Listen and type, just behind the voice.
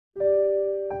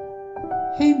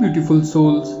Hey beautiful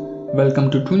souls,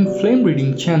 welcome to Twin Flame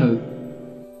Reading channel.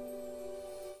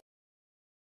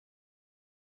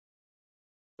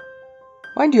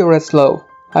 My dearest love,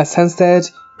 I sense that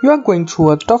you are going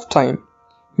through a tough time.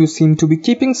 You seem to be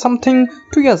keeping something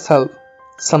to yourself,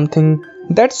 something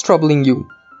that's troubling you.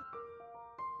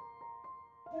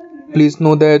 Please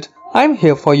know that I am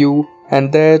here for you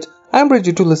and that I am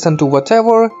ready to listen to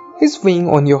whatever is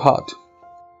weighing on your heart.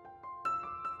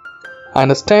 I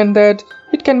understand that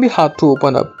it can be hard to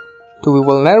open up, to be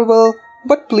vulnerable,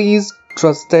 but please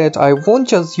trust that I won't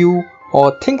judge you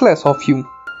or think less of you.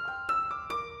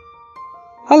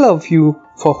 I love you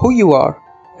for who you are,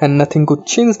 and nothing could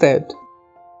change that.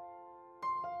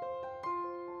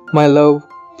 My love,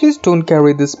 please don't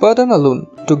carry this burden alone.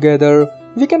 Together,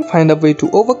 we can find a way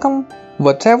to overcome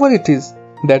whatever it is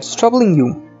that's troubling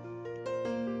you.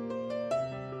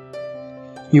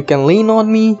 You can lean on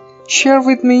me, share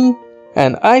with me,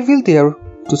 and I will there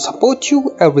to support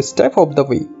you every step of the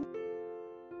way.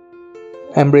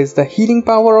 Embrace the healing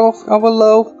power of our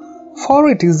love, for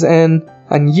it is an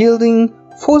unyielding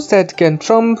force that can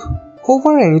trump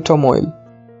over any turmoil.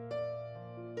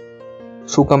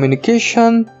 Through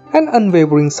communication and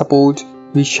unwavering support,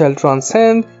 we shall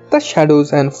transcend the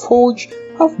shadows and forge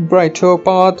a brighter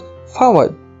path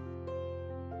forward.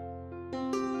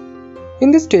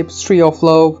 In this tapestry of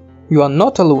love, you are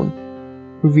not alone.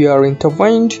 We are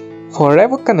intertwined,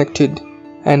 forever connected,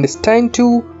 and destined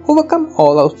to overcome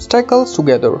all obstacles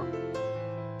together.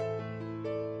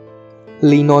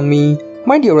 Lean on me,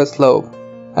 my dearest love,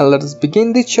 and let us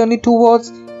begin this journey towards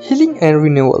healing and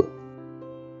renewal.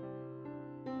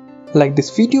 Like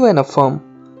this video and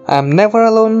affirm, I am never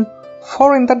alone,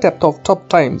 for in the depth of tough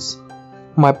times,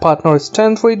 my partner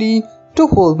stands ready to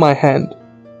hold my hand.